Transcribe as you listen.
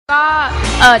ก็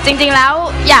จริงๆแล้ว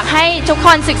อยากให้ทุกค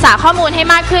นศึกษาข้อมูลให้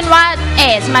มากขึ้นว่าเอ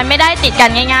ชมันไม่ได้ติดกัน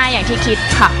ง่ายๆอย่างที่คิด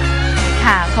ค่ะ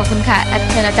ค่ะขอบคุณค่ะ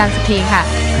เชิญอาจารย์สุธีค่ะ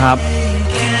ครับ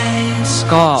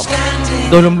ก็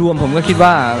โดยรวมๆผมก็คิด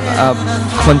ว่า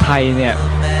คนไทยเนี่ย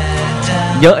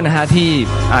เยอะนะฮะที่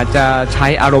อาจจะใช้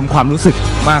อารมณ์ความรู้สึก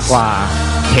มากกว่า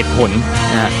เหตุผล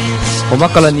นะฮะผมว่า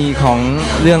กรณีของ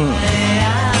เรื่อง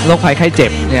โรคภัยไข้เจ็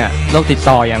บเนี่ยโรคติด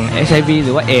ต่ออย่าง HIV ห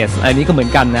รือว่าเอสอันนี้ก็เหมือ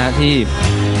นกันนะที่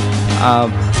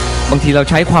บางทีเรา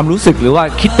ใช้ความรู้สึกหรือว่า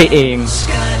คิดไปเอง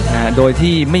นะโดย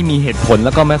ที่ไม่มีเหตุผลแ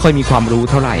ล้วก็ไม่ค่อยมีความรู้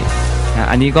เท่าไหร่นะ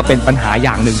อันนี้ก็เป็นปัญหาอ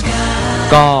ย่างหนึ่ง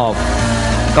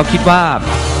ก็คิดว่า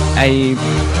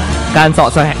การเสาะ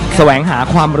แสวงหา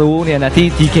ความรู้เนี่ยนะที่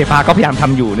TK Park ก็พยายามท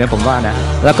ำอยู่เนี่ยผมว่านะ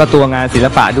แล้วก็ตัวงานศิล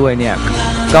ปะด้วยเนี่ย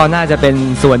ก็น่าจะเป็น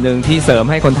ส่วนหนึ่งที่เสริม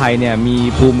ให้คนไทยเนี่ยมี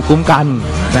ภูมิคุ้มกัน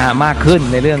นะฮะมากขึ้น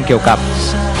ในเรื่องเกี่ยวกับ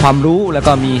ความรู้แล้ว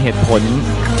ก็มีเหตุผล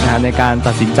นะในการ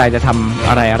ตัดสินใจจะทำ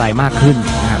อะไรมากขึ้น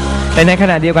นะครับแต่ในข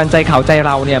ณะเดียวกันใจเขาใจเ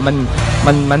ราเนี่ย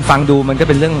มันฟังดูมันก็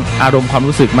เป็นเรื่องอารมณ์ความ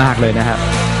รู้สึกมากเลยนะฮะ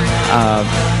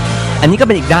อันนี้ก็เ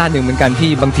ป็นอีกด้านหนึ่งเหมือนกัน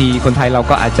ที่บางทีคนไทยเรา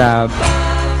ก็อาจจะ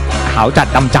ขาวจัด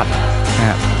ดำจัดนะ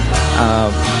ฮะ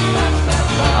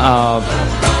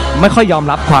ไม่ค่อยยอม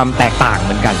รับความแตกต่างเห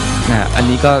มือนกันนะอัน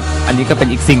นี้ก็เป็น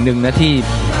อีกสิ่งหนึ่งนะ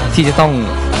ที่จะต้อง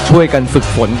ช่วยกันฝึก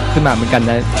ฝนขึ้นมาเหมือนกัน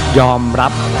นะยอมรั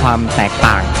บความแตก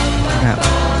ต่างนะ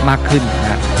มากขึ้นน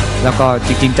ะแล้วก็จ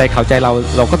ริงๆใจเขาใจเ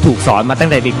ราก็ถูกสอนมาตั้ง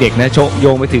แต่เด็กๆนะโย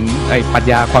งไปถึงปรัช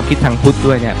ญาความคิดทางพุทธ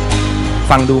ด้วยเนี่ย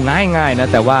ฟังดูง่ายๆนะ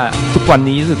แต่ว่าทุกวัน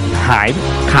นี้รู้สึกข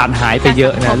าดหายไปเยอ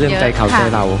ะนะเรื่องใจเขาใจ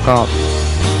เรา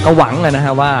ก็หวังนะฮ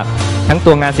ะว่าทั้ง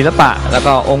ตัวงานศิลปะแล้ว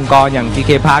ก็องค์กรอย่าง TK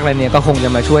Park อะไรเนี่ยก็คงจะ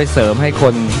มาช่วยเสริมให้ค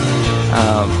น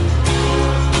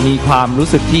มีความรู้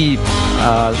สึกที่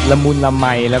ละมุนละไม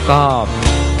แล้วก็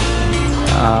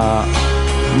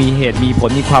มีเหตุมีผล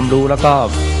มีความรู้แล้วก็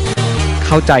เ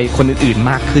ข้าใจคนอื่นๆ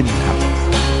มากขึ้นครับ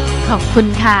ขอบคุณ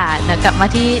ค่ะเดี๋ยวกลับมา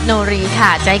ที่โนรีค่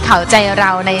ะใจเขาใจเร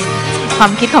าในควา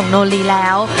มคิดของโนรีแล้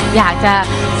วอยากจะ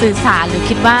สื่อสารหรือ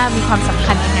คิดว่ามีความสำ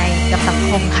คัญยังไงกับสัง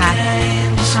คมคะ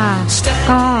ค่ะ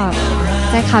ก็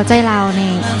ใจเขาใจเราใน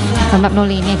สำหรับโน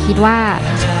รีเนี่ยคิดว่า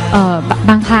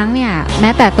บางครั้งเนี่ยแม้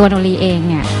แต่ตัวโนรีเอง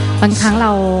เนี่ยบางครั้งเร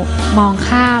ามอง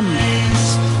ข้าม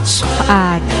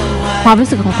ความรู้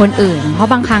สึกของคนอื่นเพราะ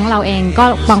บางครั้งเราเองก็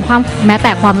บางความแม้แ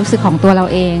ต่ความรู้สึกของตัวเรา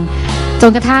เองจ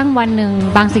นกระทั่งวันหนึ่ง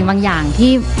บางสิ่งบางอย่าง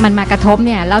ที่มันมากระทบเ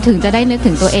นี่ยเราถึงจะได้นึก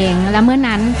ถึงตัวเองและเมื่อ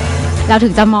นั้นเราถึ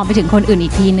งจะมองไปถึงคนอื่นอี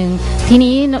กทีนึงที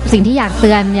นี้สิ่งที่อยากเ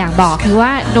ตือนอยากบอกคือว่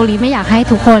าโดรีไม่อยากให้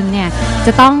ทุกคนเนี่ยจ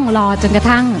ะต้องรอจนกระ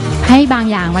ทั่งให้บาง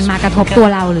อย่างมันมากระทบตัว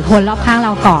เราหรือคนรอบข้างเร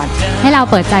าก่อนให้เรา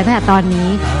เปิดใจตั้งแต่ตอนนี้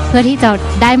เพื่อที่จะ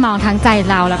ได้มองทั้งใจ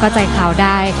เราแล้วก็ใจเขาไ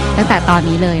ด้ตั้งแต่ตอน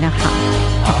นี้เลยนะคะ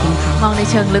ขอบคุณค่ะมองใน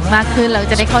เชิงลึกมากขึ้นเรา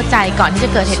จะได้เข้าใจก่อนที่จะ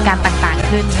เกิดเหตุการณ์ต่างๆ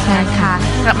ขึ้นนะคะ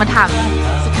กลับมาถาม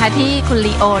สุดท้ายที่คุณ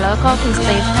ลีโอแล้วก็คุณส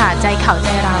ตีฟค่ะใจเขาใจ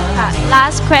เราค่ะ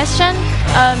last question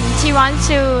she wants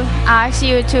to ask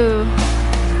you to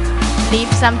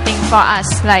leave something for us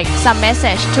like some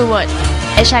message toward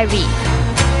HIV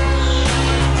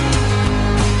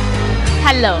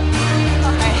hello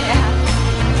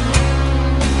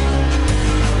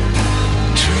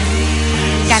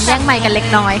การแย่งไมค์กันเล็ก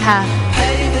น้อยค่ะ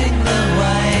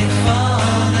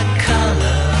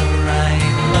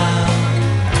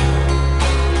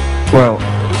Well,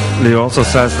 Leo also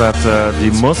says that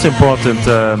the most important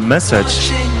message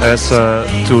is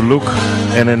to look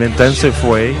in an intensive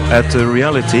way at the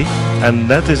reality, and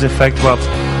that is in fact what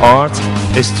art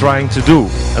is trying to do.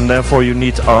 And therefore you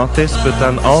need artists, but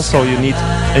then also you need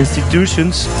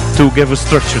institutions to give a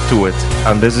structure to it.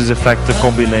 And this is in fact the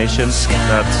combination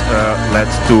that led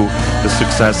to the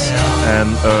success and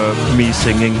me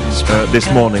singing this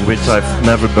morning, which I've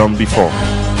never done before.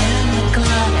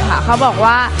เขาบอก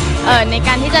ว่าในก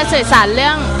ารที่จะสื่อสารเรื่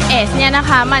องเอชเนี่ยนะ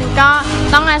คะมันก็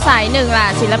ต้องอาศัยหนึ่งล่ะ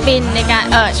ศิลปินในการ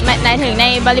ในถึงใน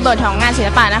บริบทของงานศิล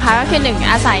ปะนะคะก็คือหนึ่ง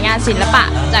อาศัยงานศิลปะ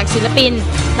จากศิลปิน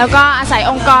แล้วก็อาศัย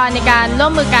องค์กรในการร่ว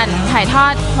มมือกันถ่ายทอ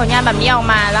ดผลงานแบบนี้ออก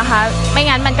มานะคะไม่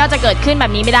งั้นมันก็จะเกิดขึ้นแบ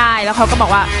บนี้ไม่ได้แล้วเขาก็บอ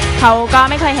กว่าเขาก็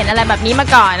ไม่เคยเห็นอะไรแบบนี้มา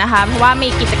ก่อนนะคะเพราะว่ามี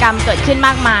กิจกรรมเกิดขึ้นม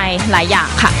ากมายหลายอย่าง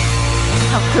ค่ะ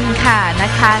ขอบคุณค่ะน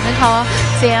ะคะงั้นขอ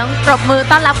เสียงปรบมือ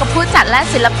ต้อนรับกับผู้จัดและ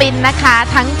ศิลปินนะคะ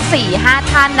ทั้ง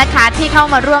 4-5 ท่านนะคะที่เข้า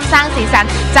มาร่วมสร้างสีสัน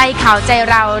ใจเขาใจ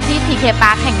เราที่ TK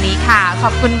Park แห่งนี้ค่ะขอ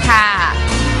บคุณค่ะ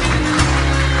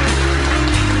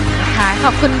ข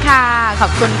อบคุณค่ะขอ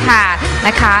บคุณค่ะน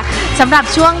ะคะสำหรับ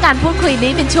ช่วงการพูดคุย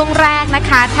นี้เป็นช่วงแรกนะ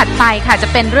คะถัดไปค่ะจะ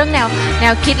เป็นเรื่องแน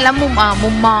วคิดและมุ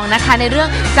มมองนะคะในเรื่อง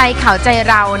ใจเขาใจ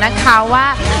เรานะคะว่า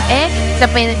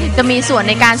จะมีส่วน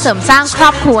ในการเสริมสร้างครอ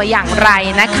บครัวอย่างไร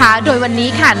นะคะโดยวันนี้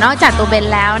ค่ะนอกจากตัวเบน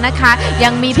แล้วนะคะยั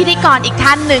งมีพิธีกรอีก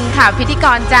ท่านหนึ่งค่ะพิธีก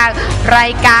รจากรา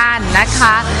ยการนะค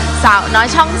ะ สาวน้อย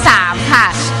ช่อง3ค่ะ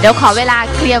เดี๋ยวขอเวลา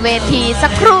เคลียร์เวทีสั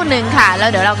กครู่หนึ่งค่ะแล้ว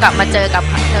เดี๋ยวเรากลับมาเจอกับ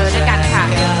เธอด้วยกันค่ะ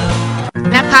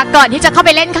นะคะก่อนที่จะเข้าไป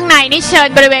เล่นข้างในนี่เชิญ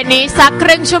บริเวณนี้สักค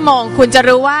รึ่งชั่วโมงคุณจะ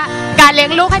รู้ว่าการเลี้ย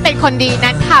งลูกให้เป็นคนดี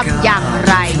นั้นทำอย่าง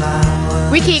ไร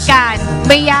วิธีการ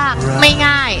ไม่ยากไม่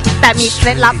ง่ายแต่มีเค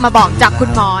ล็ดลับมาบอกจากคุ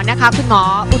ณหมอนะคะคุณหมอ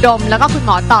อุดมแล้วก็คุณห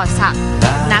มอต่อศักดิ์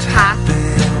นะคะ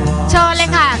เชิญเลย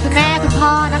ค่ะคุณแม่คุณพ่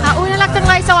อนะคะอุ้ยน่ารักจัง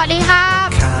เลยสวัสดีครับ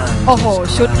โอ้โห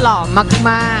ชุดหล่อ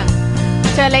มาก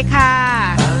ๆเชิญเลยค่ะ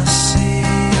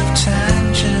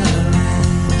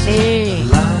นี่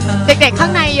เด็กๆข้า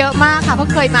งในเยอะมากค่ะเพราะ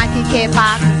เคยมาทีเคพา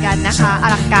ร์คเหมือนกันนะคะอ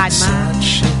ลังการมาก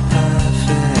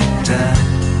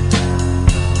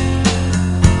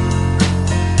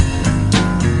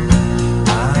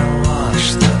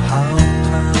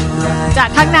จาก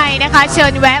ข้างในนะคะเชิ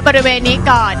ญแวะบริเวณนี้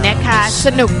ก่อนนะคะส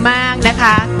นุกมากนะค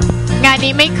ะงาน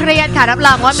นี้ไม่เครียดค่ะรับร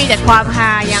องว่ามีแต่ความฮ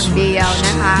าอย่างเดียวน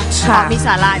ะคะขอมีส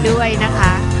าระด้วยนะค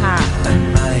ะค่ะ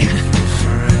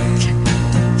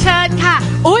เชิญค่ะ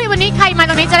อุ้ยวันนี้ใครมา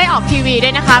ตรงนี้จะได้ออกทีวีด้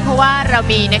วยนะคะเพราะว่าเรา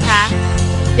มีนะคะ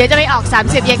เดี๋ยวจะไปออก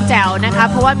30ยังแจ๋วนะคะ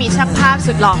เพราะว่ามีช่างภาพ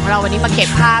สุดหล่อของเราวันนี้มาเก็บ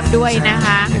ภาพด้วยนะค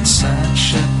ะ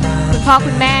คุณพ่อ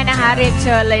คุณแม่นะคะเรียนเ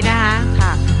ชิญเลยนะคะค่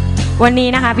ะวันนี้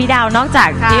นะคะพี่ดาวนอกจาก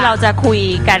ที่เราจะคุย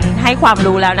กันให้ความ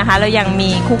รู้แล้วนะคะเรายังมี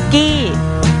คุกกี้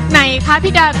ไหนคะ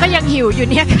พี่ดาวก็ยังหิวอยู่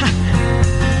เนี่ยค่ะ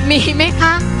มีไหมค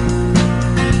ะ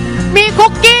มีคุ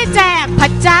กกี้แจกพร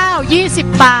ะเจ้า20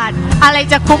 บาทอะไร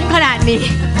จะคุ้มขนาดนี้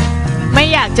ไม่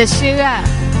อยากจะเชื่อ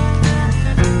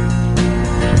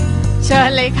เชิญ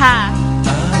เลยค่ะ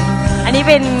อันนี้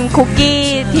เป็นคุกกี้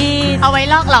ที่เอาไว้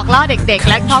หลอกล่อเด็กๆ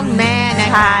และพ่อแม่นะค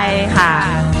ะใช่ค่ะ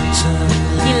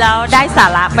กินแล้วได้สา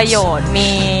ระประโยชน์มี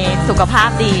สุขภาพ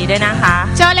ดีด้วยนะคะ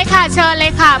เชิญเลยค่ะเชิญเล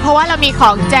ยค่ะเพราะว่าเรามีข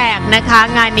องแจกนะคะ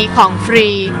งานนี้ของฟรี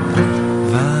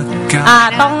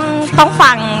ต้อง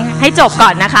ฟังให้จบก่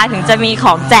อนนะคะถึงจะมีข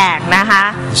องแจกนะคะ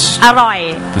อร่อย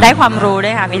ได้ความรู้ด้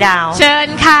วยค่ะพี่ดาวเชิญ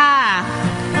ค่ะ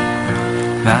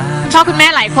พ่อคุณแม่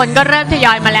หลายคนก็เริ่มทย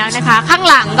อยมาแล้วนะคะข้าง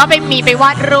หลังก็มีไปว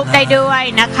าดรูปได้ด้วย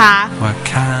นะคะ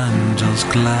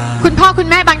คุณพ่อคุณ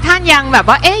แม่บางท่านยังแบบ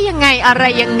ว่าเอ๊ยยังไงอะไร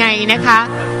ยังไงนะคะ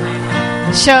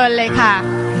เชิญเลยค่ะ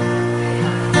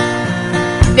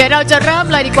เดี๋ยวเราจะเริ่ม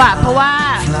เลยดีกว่าเพราะว่า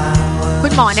คุ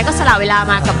ณหมอเนี่ยก็สละเวลา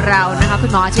มากับเรานะคะคุ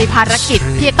ณหมอใช้ภารกิจ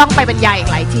ที่ต้องไปบรรยายอีก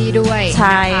หลายที่ด้วยใ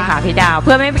ช่ค่ะพี่ดาวเ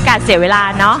พื่อไม่เป็นการเสียเวลา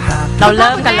เนาะเราเ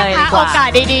ริ่มกันเลยดีกว่าโอกาส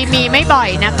ดีๆมีไม่บ่อย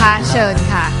นะคะเชิญ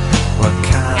ค่ะ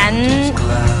งั้น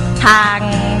ทาง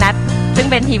นัดซึ่ง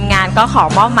เป็นทีมงานก็ขอ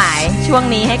มอบหมายช่วง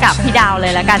นี้ให้กับพี่ดาวเล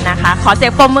ยแล้วกันนะคะขอเสีย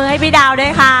งปรบมือให้พี่ดาวด้ว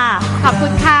ยค่ะขอบคุ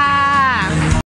ณค่ะ